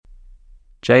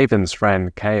Javan's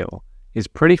friend Kale is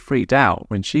pretty freaked out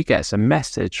when she gets a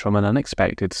message from an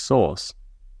unexpected source.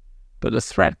 But the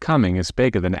threat coming is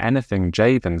bigger than anything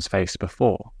Javan's faced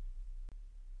before.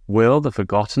 Will the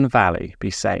Forgotten Valley be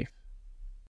safe?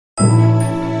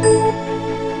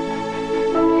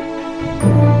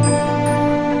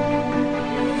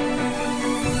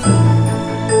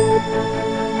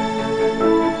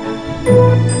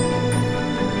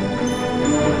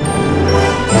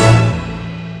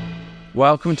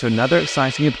 Welcome to another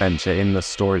exciting adventure in the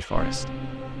Story Forest,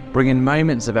 bringing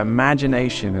moments of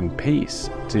imagination and peace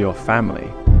to your family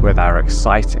with our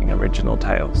exciting original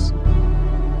tales.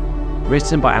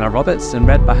 Written by Anna Roberts and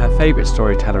read by her favourite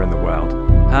storyteller in the world,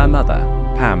 her mother,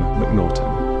 Pam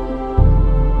McNaughton.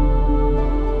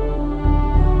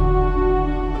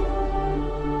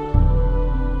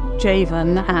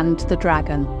 Javan and the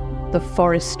Dragon, the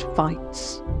Forest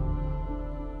Fights.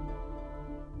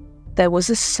 There was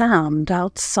a sound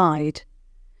outside.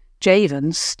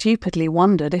 Javan stupidly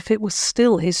wondered if it was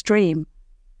still his dream.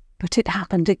 But it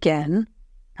happened again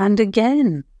and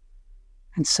again.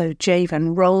 And so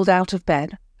Javan rolled out of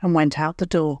bed and went out the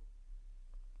door.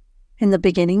 In the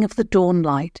beginning of the dawn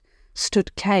light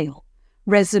stood Kale,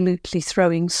 resolutely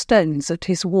throwing stones at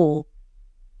his wall.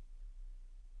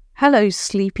 "Hello,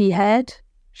 sleepyhead,"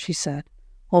 she said,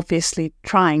 obviously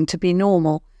trying to be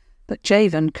normal. But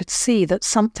Javan could see that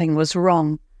something was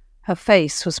wrong. Her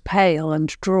face was pale and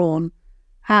drawn,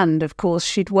 and, of course,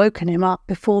 she'd woken him up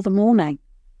before the morning.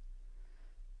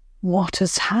 "What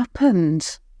has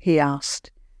happened?" he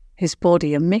asked, his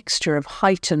body a mixture of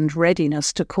heightened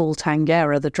readiness to call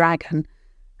Tangera the dragon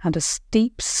and a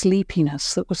deep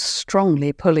sleepiness that was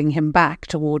strongly pulling him back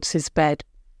towards his bed.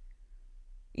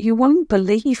 "You won't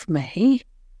believe me?"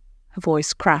 Her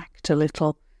voice cracked a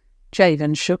little.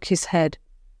 Javan shook his head.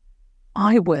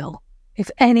 "I will.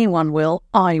 If anyone will,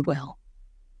 I will."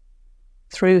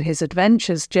 Through his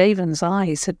adventures, Javan's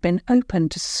eyes had been open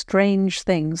to strange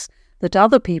things that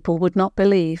other people would not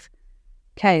believe.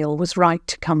 Kale was right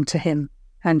to come to him,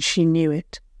 and she knew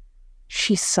it.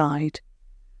 She sighed.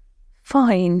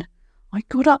 "Fine. I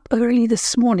got up early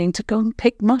this morning to go and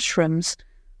pick mushrooms.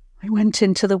 I went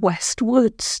into the west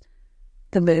woods.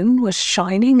 The moon was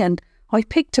shining, and I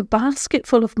picked a basket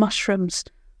full of mushrooms.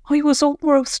 I was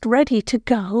almost ready to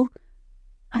go.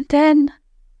 And then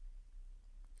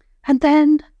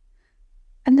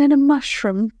a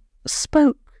mushroom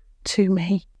spoke to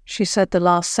me." She said the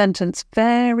last sentence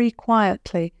very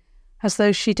quietly, as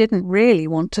though she didn't really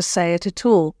want to say it at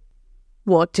all.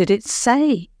 "What did it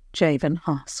say?" Javan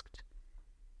asked.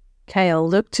 Kale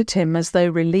looked at him as though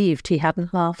relieved he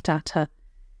hadn't laughed at her.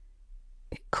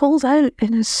 "It called out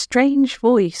in a strange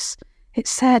voice. It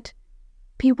said,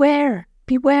 'Beware,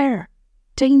 beware,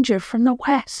 danger from the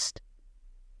west.'"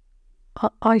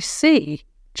 I see,"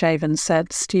 Javan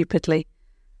said stupidly.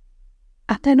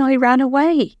 "And then I ran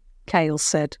away," Kale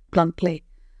said bluntly.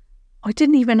 "I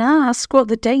didn't even ask what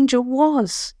the danger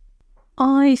was."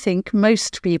 "I think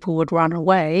most people would run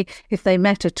away if they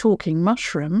met a talking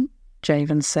mushroom,"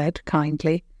 Javan said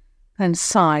kindly, and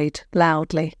sighed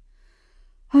loudly.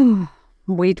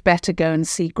 "We'd better go and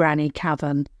see Granny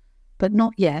Cavern, but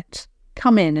not yet.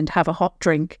 Come in and have a hot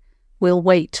drink. We'll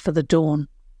wait for the dawn."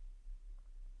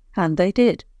 And they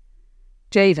did.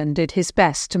 Javan did his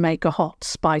best to make a hot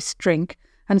spiced drink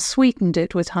and sweetened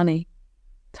it with honey.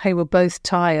 They were both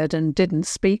tired and didn't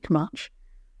speak much.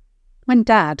 When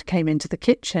Dad came into the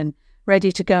kitchen,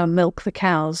 ready to go and milk the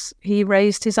cows, he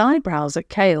raised his eyebrows at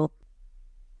Kale.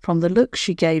 From the look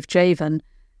she gave Javan,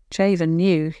 Javan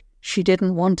knew she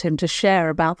didn't want him to share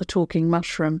about the talking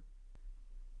mushroom.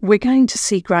 "We're going to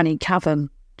see Granny Cavern,"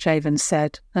 Javan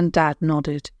said, and Dad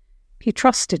nodded. He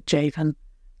trusted Javan,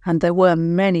 and there were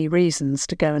many reasons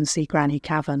to go and see Granny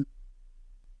Cavern.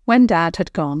 When Dad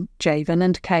had gone, Javan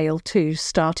and Kale too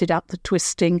started up the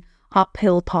twisting,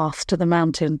 uphill path to the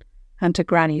mountain and to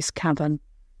Granny's cavern.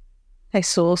 They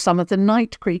saw some of the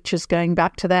night creatures going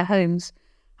back to their homes,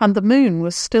 and the moon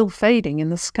was still fading in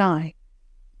the sky.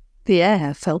 The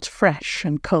air felt fresh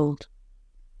and cold.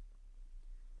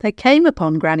 They came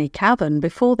upon Granny Cavern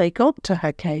before they got to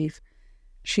her cave.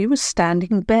 She was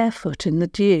standing barefoot in the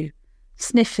dew,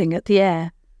 sniffing at the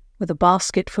air, with a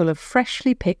basket full of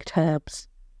freshly picked herbs.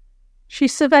 She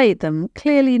surveyed them,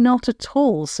 clearly not at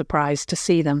all surprised to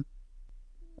see them.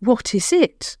 "What is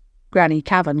it?" Granny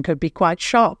Cavern could be quite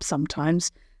sharp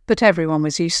sometimes, but everyone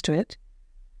was used to it.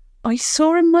 "I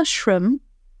saw a mushroom,"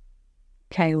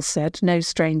 Kale said, no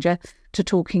stranger to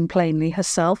talking plainly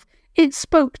herself. "It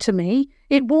spoke to me.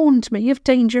 It warned me of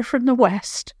danger from the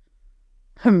west."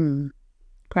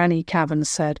 Granny Cavern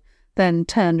said, then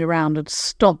turned around and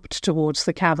stomped towards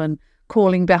the cavern,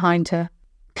 calling behind her,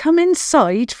 "Come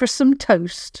inside for some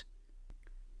toast."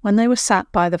 When they were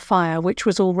sat by the fire, which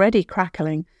was already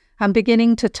crackling, and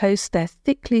beginning to toast their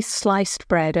thickly sliced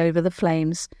bread over the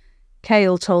flames,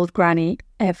 Cale told Granny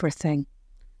everything.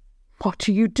 "What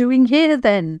are you doing here,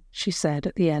 then?" she said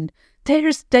at the end.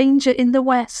 "There's danger in the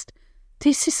west.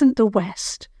 This isn't the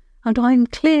west, and I'm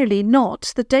clearly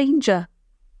not the danger."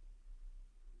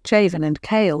 Javan and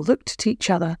Cale looked at each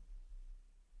other.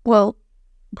 "Well,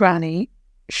 Granny,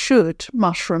 should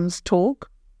mushrooms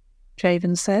talk?"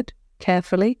 Javan said,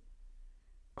 carefully.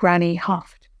 Granny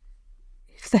huffed.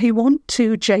 "If they want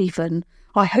to, Javan,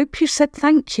 I hope you said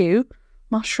thank you.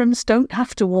 Mushrooms don't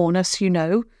have to warn us, you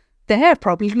know. They're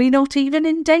probably not even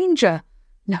in danger.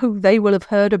 No, they will have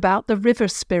heard about the river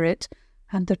spirit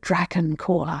and the dragon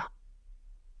caller."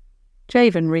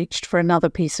 Javan reached for another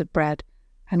piece of bread,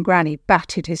 and Granny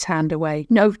batted his hand away.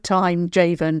 "No time,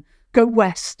 Javan. Go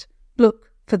west. Look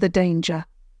for the danger."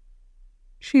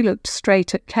 She looked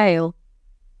straight at Cale.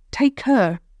 "Take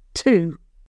her, too."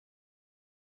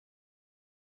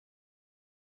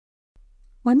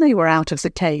 When they were out of the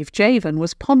cave, Javan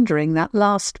was pondering that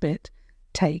last bit.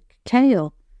 Take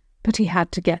Cale. But he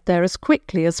had to get there as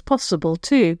quickly as possible,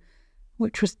 too,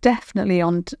 which was definitely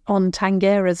on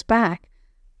Tangera's back.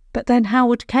 But then how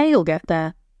would Cale get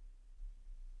there?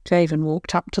 Javan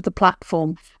walked up to the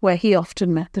platform where he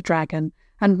often met the dragon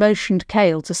and motioned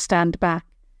Cale to stand back.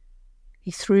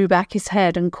 He threw back his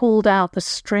head and called out the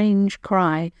strange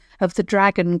cry of the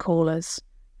dragon callers,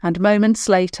 and moments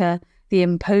later the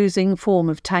imposing form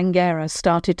of Tangera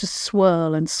started to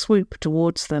swirl and swoop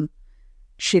towards them.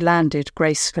 She landed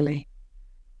gracefully.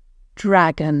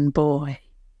 "Dragon boy."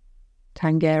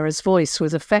 Tangera's voice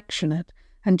was affectionate,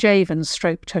 and Javan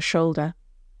stroked her shoulder.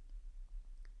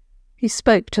 He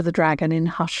spoke to the dragon in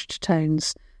hushed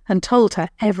tones and told her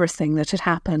everything that had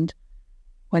happened.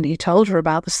 When he told her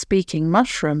about the speaking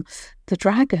mushroom, the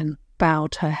dragon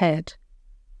bowed her head.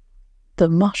 "The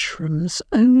mushrooms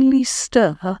only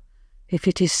stir if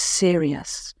it is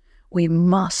serious. We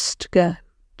must go,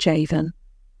 Javan."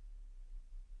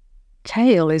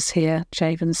 "Cale is here,"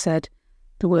 Javan said,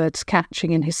 the words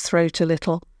catching in his throat a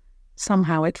little.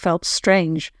 Somehow it felt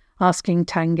strange, asking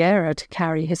Tangera to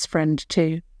carry his friend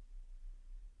too.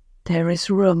 "There is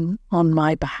room on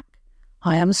my back.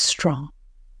 I am strong.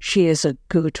 She is a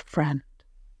good friend."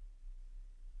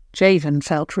 Javan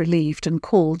felt relieved and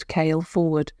called Cale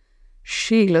forward.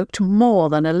 She looked more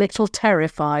than a little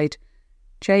terrified.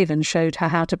 Javan showed her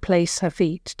how to place her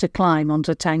feet to climb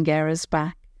onto Tangera's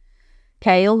back.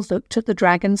 Cale looked at the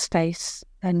dragon's face,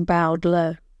 then bowed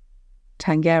low.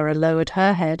 Tangera lowered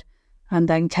her head, and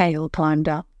then Cale climbed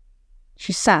up.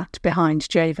 She sat behind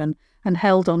Javan and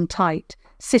held on tight,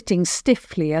 sitting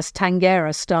stiffly as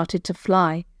Tangera started to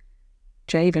fly.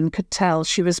 Javan could tell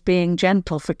she was being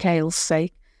gentle for Cale's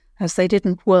sake, as they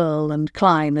didn't whirl and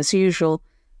climb as usual,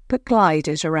 but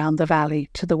glided around the valley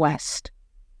to the west.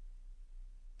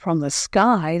 From the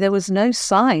sky there was no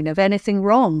sign of anything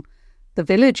wrong. The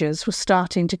villagers were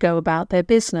starting to go about their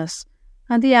business,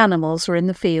 and the animals were in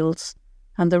the fields,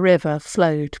 and the river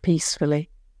flowed peacefully.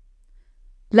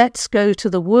 "Let's go to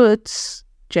the woods,"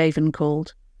 Javan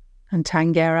called, and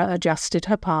Tangera adjusted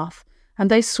her path, and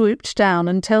they swooped down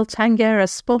until Tangera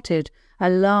spotted a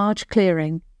large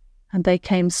clearing, and they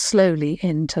came slowly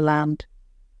in to land.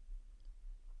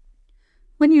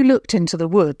 When you looked into the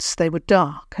woods, they were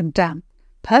dark and damp,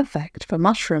 perfect for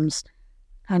mushrooms,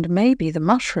 and maybe the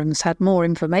mushrooms had more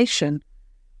information.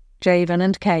 Javan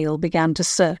and Cale began to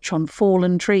search on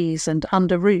fallen trees and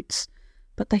under roots,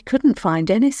 but they couldn't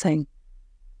find anything.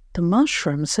 The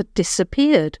mushrooms had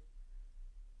disappeared.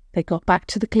 They got back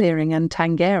to the clearing and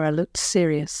Tangera looked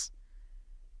serious.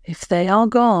 "If they are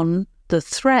gone, the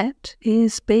threat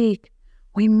is big.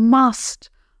 We must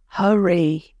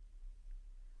hurry."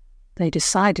 They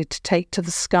decided to take to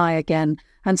the sky again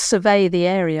and survey the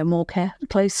area more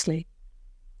closely.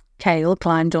 Cale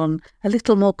climbed on a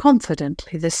little more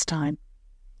confidently this time.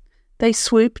 They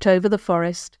swooped over the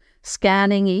forest,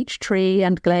 scanning each tree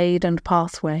and glade and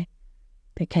pathway.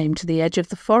 They came to the edge of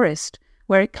the forest,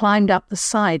 where it climbed up the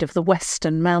side of the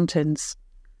western mountains.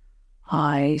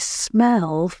 "I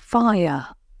smell fire."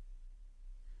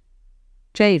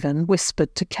 Javan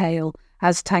whispered to Cale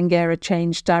as Tangera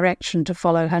changed direction to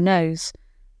follow her nose.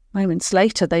 Moments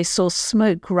later they saw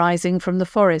smoke rising from the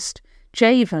forest.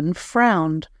 Javan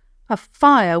frowned. A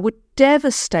fire would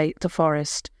devastate the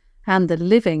forest and the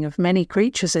living of many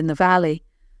creatures in the valley,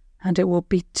 and it would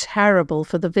be terrible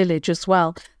for the village as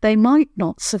well. They might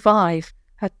not survive.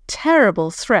 A terrible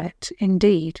threat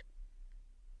indeed.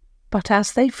 But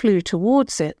as they flew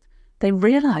towards it, they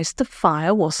realized the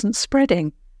fire wasn't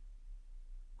spreading.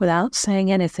 Without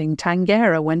saying anything,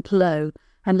 Tangera went low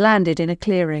and landed in a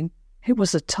clearing. It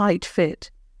was a tight fit.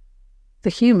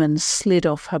 The humans slid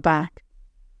off her back.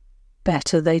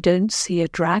 Better they don't see a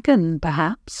dragon,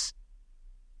 perhaps.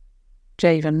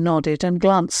 Javan nodded and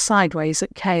glanced sideways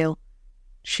at Kale.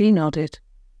 She nodded.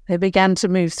 They began to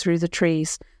move through the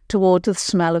trees toward the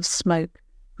smell of smoke,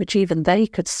 which even they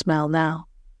could smell now.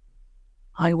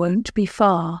 I won't be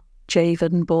far,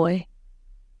 Javan boy.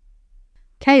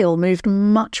 Kale moved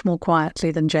much more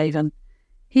quietly than Javan.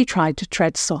 He tried to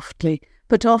tread softly,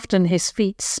 but often his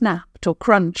feet snapped or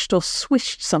crunched or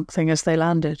swished something as they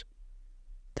landed.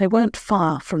 They weren't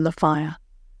far from the fire.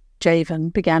 Javan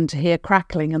began to hear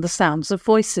crackling and the sounds of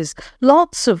voices,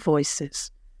 lots of voices.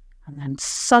 And then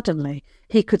suddenly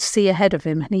he could see ahead of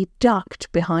him, and he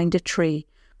ducked behind a tree,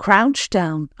 crouched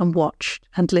down and watched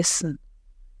and listened.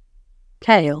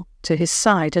 Kale, to his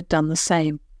side, had done the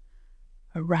same.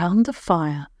 Around the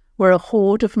fire were a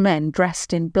horde of men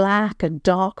dressed in black and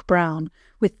dark brown,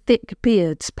 with thick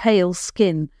beards, pale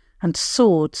skin, and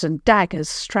swords and daggers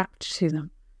strapped to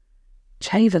them.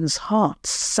 Javan's heart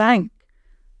sank.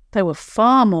 There were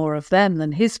far more of them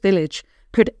than his village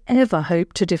could ever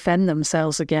hope to defend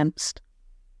themselves against.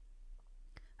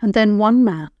 And then one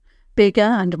man, bigger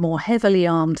and more heavily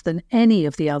armed than any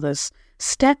of the others,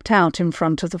 stepped out in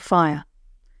front of the fire.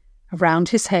 Around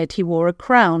his head he wore a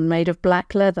crown made of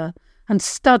black leather and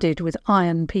studded with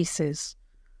iron pieces.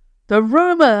 "The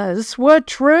rumours were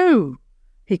true,"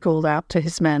 he called out to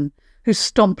his men, who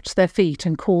stomped their feet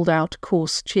and called out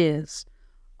coarse cheers.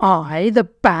 "I, the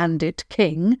Bandit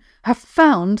King, have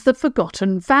found the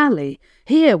Forgotten Valley.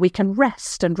 Here we can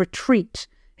rest and retreat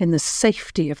in the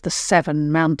safety of the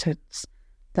 7 mountains.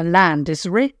 The land is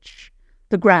rich,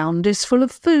 the ground is full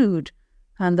of food,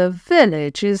 and the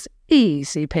village is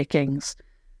easy pickings.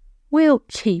 We'll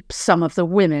keep some of the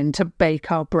women to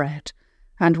bake our bread,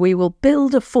 and we will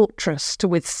build a fortress to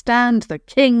withstand the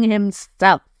king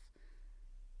himself.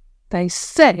 They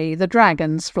say the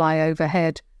dragons fly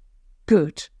overhead.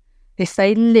 Good. If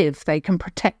they live, they can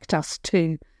protect us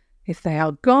too. If they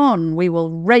are gone, we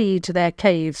will raid their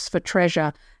caves for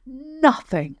treasure.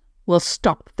 Nothing will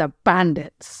stop the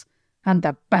bandits and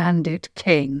the Bandit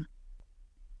King."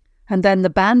 And then the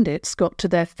bandits got to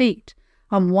their feet,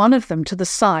 and one of them to the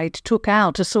side took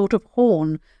out a sort of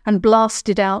horn and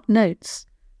blasted out notes,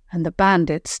 and the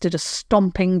bandits did a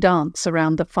stomping dance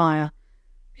around the fire.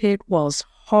 It was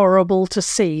horrible to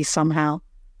see somehow.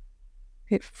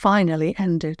 It finally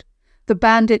ended. The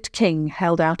Bandit King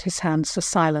held out his hands for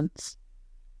silence.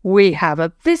 "We have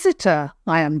a visitor,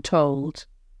 I am told."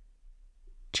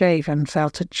 Javan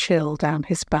felt a chill down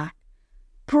his back.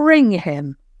 "Bring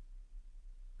him."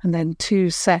 And then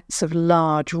 2 sets of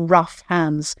large, rough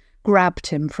hands grabbed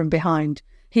him from behind.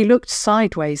 He looked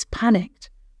sideways,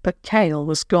 panicked, but Kale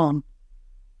was gone.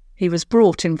 He was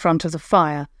brought in front of the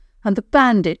fire, and the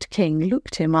Bandit King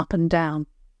looked him up and down.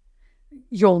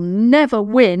 "You'll never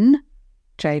win,"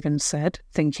 Javan said,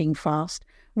 thinking fast.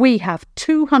 "We have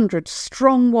 200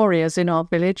 strong warriors in our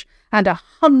village, and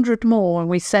 100 more when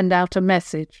we send out a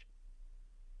message."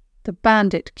 The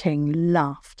Bandit King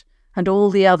laughed, and all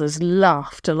the others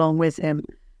laughed along with him.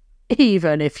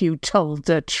 "Even if you told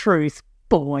the truth,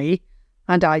 boy,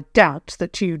 and I doubt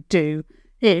that you do,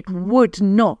 it would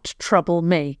not trouble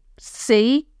me.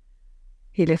 See?"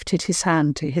 He lifted his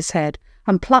hand to his head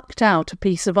and plucked out a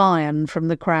piece of iron from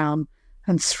the crown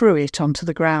and threw it onto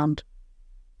the ground.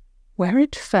 Where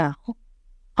it fell,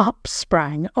 up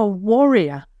sprang a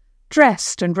warrior,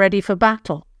 dressed and ready for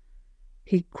battle.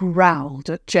 He growled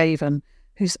at Javan,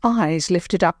 whose eyes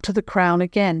lifted up to the crown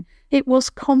again. It was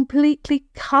completely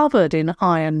covered in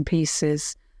iron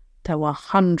pieces. There were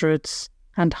hundreds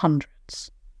and hundreds.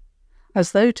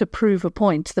 As though to prove a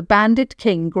point, the Bandit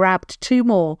King grabbed 2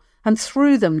 more and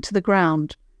threw them to the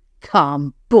ground.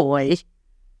 "Come, boy,"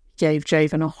 gave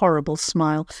Javan a horrible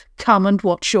smile. "Come and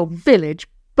watch your village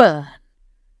burn."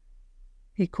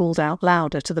 He called out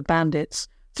louder to the bandits.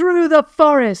 "Through the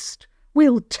forest!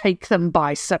 We'll take them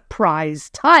by surprise!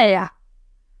 Hiya!"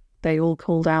 They all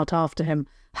called out after him.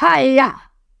 "Hiya!"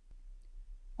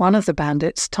 One of the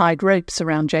bandits tied ropes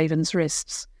around Javan's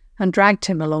wrists and dragged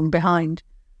him along behind.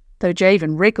 Though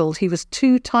Javan wriggled, he was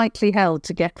too tightly held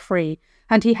to get free,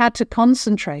 and he had to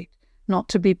concentrate not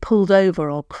to be pulled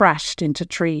over or crashed into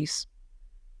trees.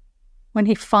 When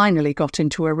he finally got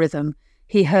into a rhythm,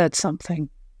 he heard something.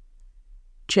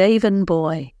 "Javan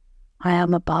boy, I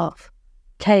am above.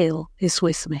 Kale is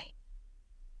with me."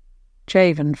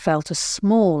 Javan felt a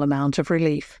small amount of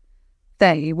relief.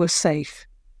 They were safe.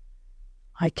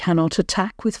 "I cannot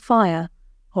attack with fire,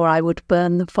 or I would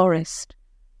burn the forest.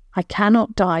 I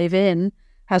cannot dive in,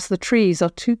 as the trees are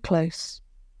too close.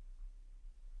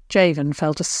 Javan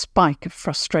felt a spike of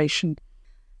frustration.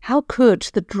 How could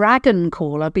the dragon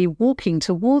caller be walking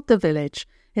toward the village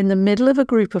in the middle of a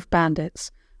group of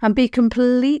bandits and be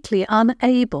completely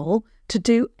unable to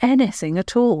do anything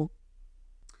at all?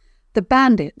 The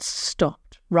bandits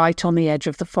stopped right on the edge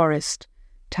of the forest.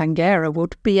 Tangera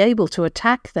would be able to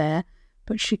attack there,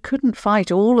 but she couldn't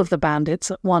fight all of the bandits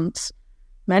at once.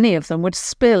 Many of them would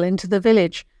spill into the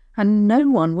village, and no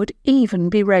one would even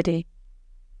be ready.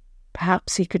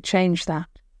 Perhaps he could change that.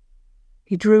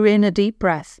 He drew in a deep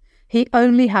breath. He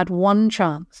only had one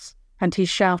chance, and he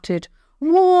shouted,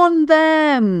 "Warn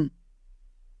them!"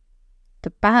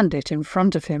 The bandit in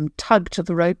front of him tugged at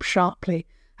the rope sharply,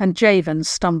 and Javan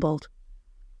stumbled.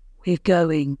 "We're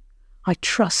going. I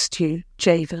trust you,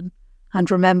 Javan, and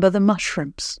remember the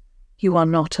mushrooms. You are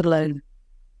not alone."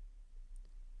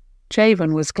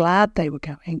 Javan was glad they were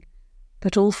going,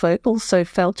 but also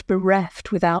felt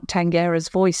bereft without Tangera's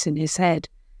voice in his head.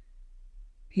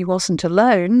 He wasn't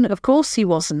alone, of course he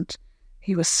wasn't.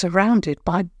 He was surrounded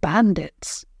by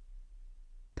bandits.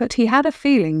 But he had a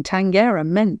feeling Tangera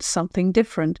meant something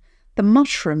different. The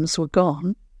mushrooms were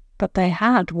gone, but they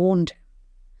had warned him.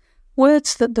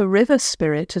 Words that the river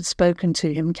spirit had spoken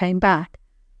to him came back.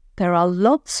 "There are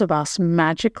lots of us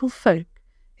magical folk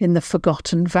in the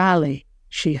Forgotten Valley,"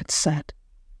 she had said.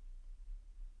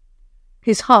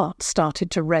 His heart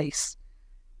started to race.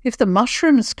 If the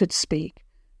mushrooms could speak,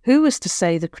 who was to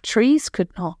say the trees could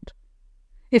not?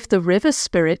 If the river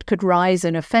spirit could rise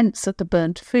in offence at the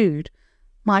burnt food,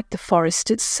 might the forest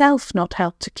itself not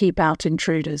help to keep out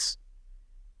intruders?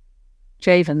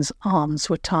 Javan's arms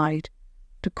were tied.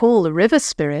 To call the river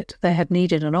spirit, they had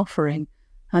needed an offering,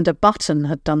 and a button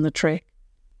had done the trick.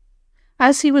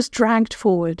 As he was dragged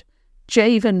forward,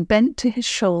 Javan bent to his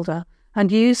shoulder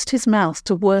and used his mouth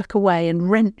to work away and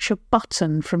wrench a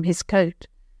button from his coat.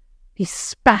 He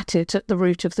spat it at the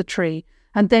root of the tree,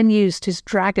 and then used his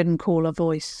dragon caller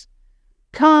voice.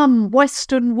 "Come,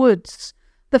 western woods!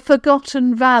 The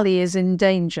Forgotten Valley is in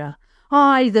danger.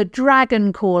 I, the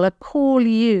dragon caller, call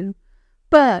you.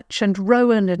 Birch and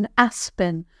rowan and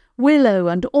aspen, willow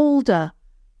and alder.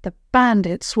 The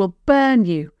bandits will burn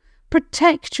you.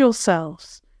 Protect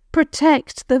yourselves.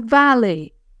 Protect the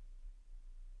valley."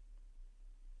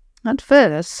 At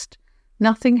first,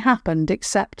 nothing happened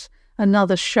except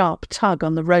another sharp tug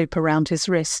on the rope around his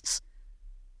wrists.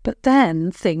 But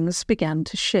then things began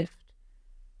to shift.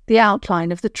 The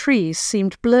outline of the trees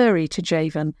seemed blurry to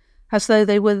Javan, as though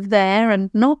they were there and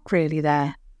not really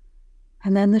there.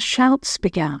 And then the shouts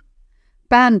began.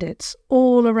 Bandits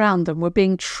all around them were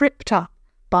being tripped up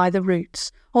by the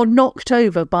roots or knocked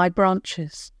over by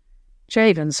branches.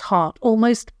 Javan's heart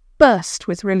almost burst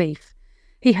with relief.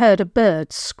 He heard a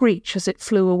bird screech as it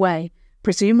flew away,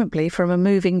 presumably from a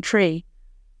moving tree.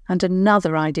 And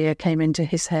another idea came into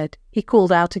his head. He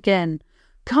called out again,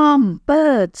 "Come,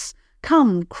 birds!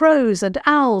 Come, crows and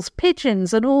owls,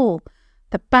 pigeons and all!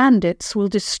 The bandits will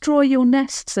destroy your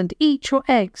nests and eat your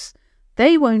eggs.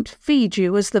 They won't feed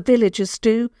you as the villagers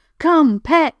do. Come,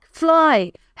 peck,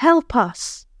 fly, help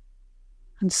us!"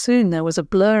 And soon there was a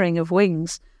blurring of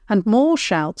wings and more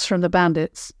shouts from the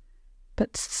bandits.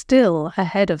 But still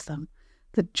ahead of them,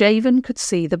 the Javan could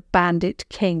see the bandit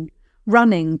king,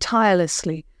 running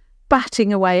tirelessly,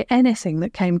 batting away anything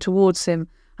that came towards him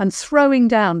and throwing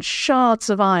down shards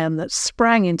of iron that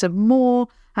sprang into more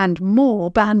and more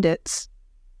bandits.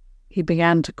 He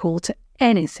began to call to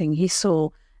anything he saw,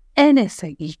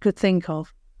 anything he could think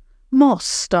of. Moss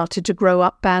started to grow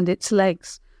up bandits'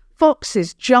 legs.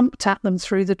 Foxes jumped at them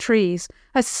through the trees.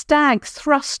 A stag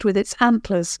thrust with its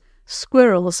antlers.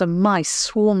 Squirrels and mice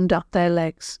swarmed up their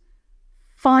legs.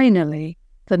 Finally,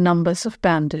 the numbers of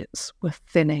bandits were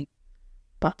thinning.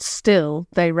 But still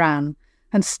they ran,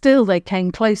 and still they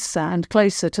came closer and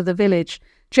closer to the village.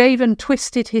 Javan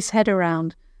twisted his head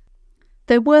around.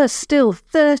 There were still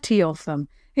 30 of them,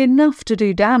 enough to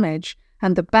do damage,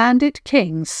 and the bandit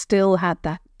king still had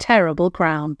that terrible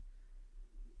crown.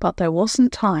 But there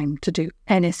wasn't time to do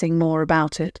anything more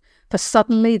about it, for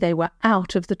suddenly they were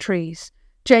out of the trees.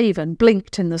 Javan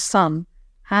blinked in the sun,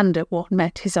 and at what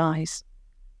met his eyes.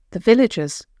 The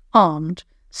villagers, armed,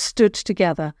 stood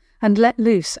together and let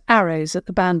loose arrows at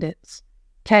the bandits.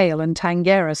 Kale and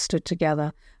Tangera stood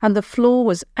together, and the floor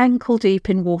was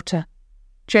ankle-deep in water.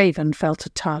 Javan felt a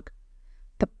tug.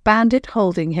 The bandit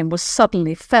holding him was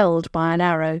suddenly felled by an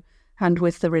arrow, and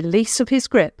with the release of his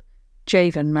grip,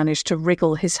 Javan managed to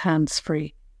wriggle his hands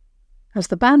free. As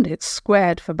the bandits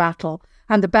squared for battle,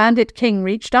 and the bandit king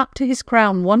reached up to his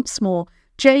crown once more,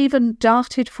 Javan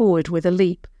darted forward with a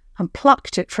leap and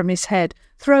plucked it from his head,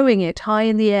 throwing it high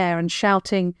in the air and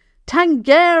shouting,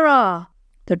 "Tangera!"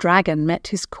 The dragon met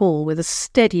his call with a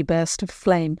steady burst of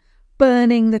flame,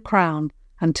 burning the crown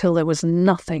until there was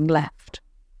nothing left.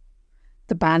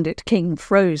 The bandit king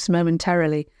froze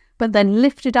momentarily, but then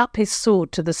lifted up his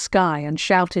sword to the sky and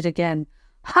shouted again,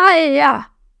 "Hiya!"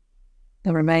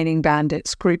 The remaining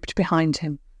bandits grouped behind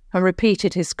him and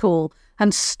repeated his call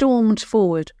and stormed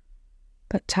forward.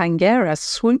 But Tangera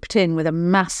swooped in with a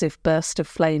massive burst of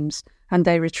flames, and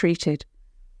they retreated.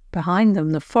 Behind them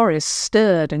the forest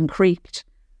stirred and creaked.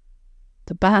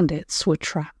 The bandits were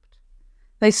trapped.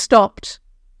 They stopped,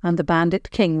 and the bandit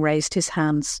king raised his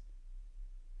hands.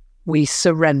 "We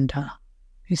surrender,"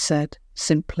 he said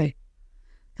simply.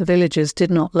 The villagers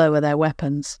did not lower their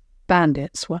weapons.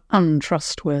 Bandits were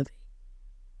untrustworthy.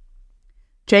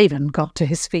 Javan got to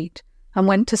his feet and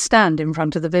went to stand in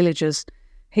front of the villagers.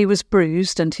 He was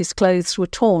bruised and his clothes were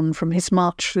torn from his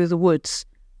march through the woods,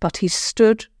 but he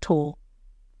stood tall.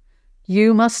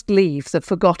 "You must leave the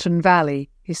Forgotten Valley,"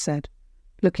 he said,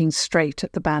 looking straight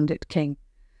at the bandit king,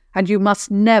 "and you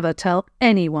must never tell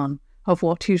anyone of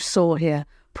what you saw here.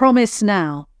 Promise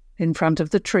now, in front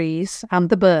of the trees and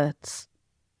the birds."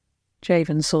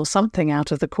 Javan saw something out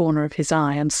of the corner of his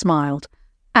eye and smiled.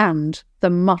 "And the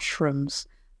mushrooms.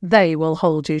 They will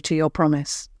hold you to your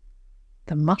promise."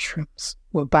 The mushrooms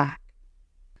were back.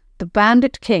 The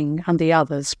bandit king and the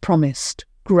others promised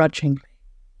grudgingly.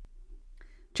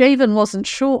 Javan wasn't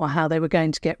sure how they were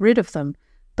going to get rid of them,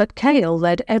 but Kale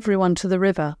led everyone to the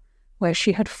river, where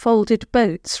she had folded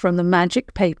boats from the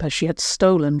magic paper she had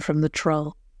stolen from the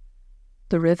troll.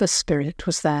 The river spirit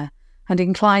was there and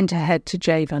inclined her head to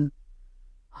Javan.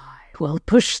 "I will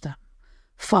push them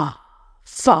far,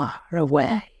 far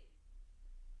away."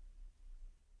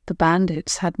 The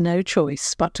bandits had no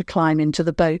choice but to climb into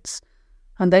the boats,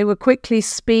 and they were quickly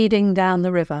speeding down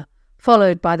the river,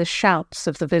 followed by the shouts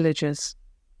of the villagers.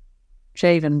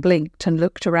 Javan blinked and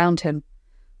looked around him.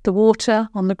 The water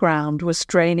on the ground was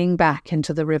draining back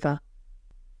into the river.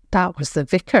 "That was the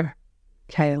vicar,"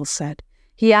 Kale said.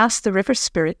 "He asked the river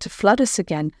spirit to flood us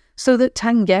again so that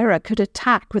Tangera could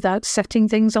attack without setting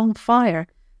things on fire.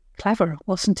 Clever,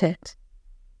 wasn't it?"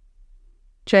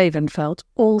 Javan felt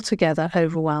altogether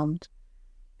overwhelmed.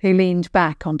 He leaned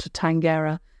back onto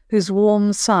Tangera, whose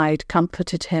warm side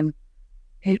comforted him.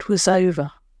 It was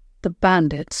over. The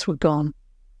bandits were gone.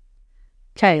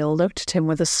 Kale looked at him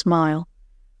with a smile.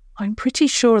 "I'm pretty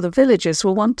sure the villagers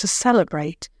will want to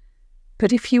celebrate.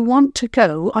 But if you want to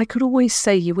go, I could always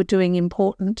say you were doing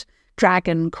important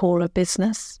dragon caller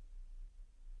business."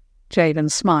 Javan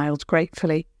smiled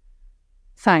gratefully.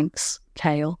 "Thanks,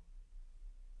 Kale."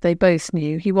 They both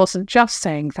knew he wasn't just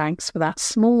saying thanks for that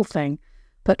small thing,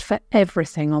 but for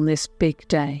everything on this big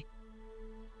day.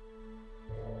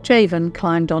 Javan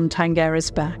climbed on Tangera's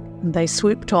back, and they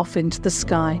swooped off into the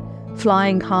sky,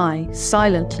 flying high,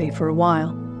 silently for a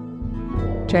while.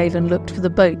 Javan looked for the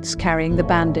boats carrying the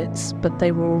bandits, but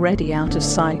they were already out of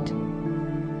sight.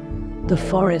 "The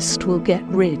forest will get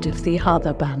rid of the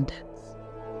other bandits."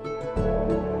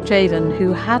 Javan,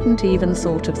 who hadn't even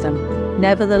thought of them,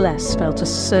 nevertheless felt a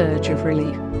surge of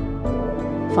relief.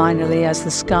 Finally, as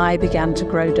the sky began to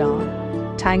grow dark,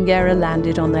 Tangera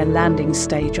landed on their landing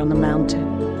stage on the mountain,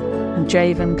 and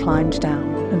Javan climbed down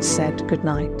and said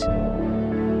goodnight.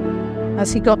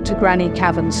 As he got to Granny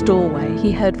Cavern's doorway,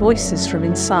 he heard voices from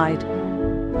inside.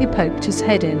 He poked his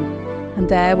head in, and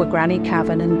there were Granny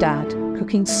Cavern and Dad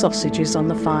cooking sausages on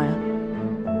the fire.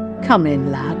 "Come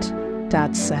in, lad,"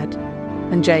 Dad said,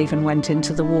 and Javan went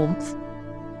into the warmth.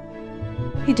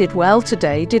 "He did well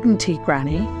today, didn't he,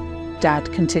 Granny?"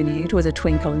 Dad continued with a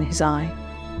twinkle in his eye.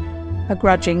 A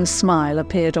grudging smile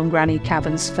appeared on Granny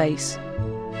Cavern's face.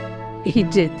 "He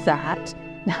did that.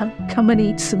 Now come and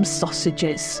eat some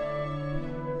sausages."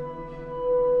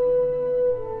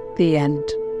 The end.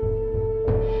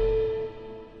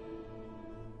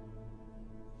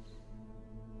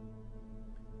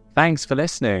 Thanks for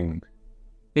listening.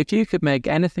 If you could make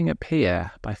anything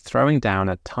appear by throwing down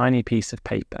a tiny piece of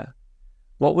paper,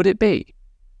 what would it be?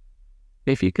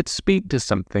 If you could speak to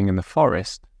something in the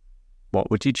forest, what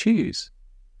would you choose?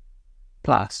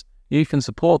 Plus, you can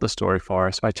support the Story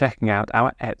Forest by checking out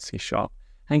our Etsy shop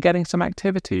and getting some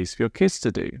activities for your kids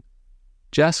to do.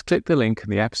 Just click the link in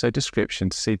the episode description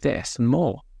to see this and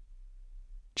more.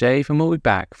 Javan will be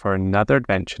back for another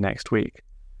adventure next week,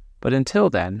 but until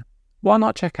then, why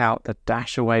not check out the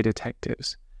Dashaway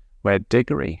Detectives, where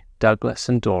Diggory, Douglas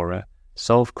and Dora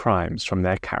solve crimes from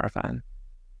their caravan.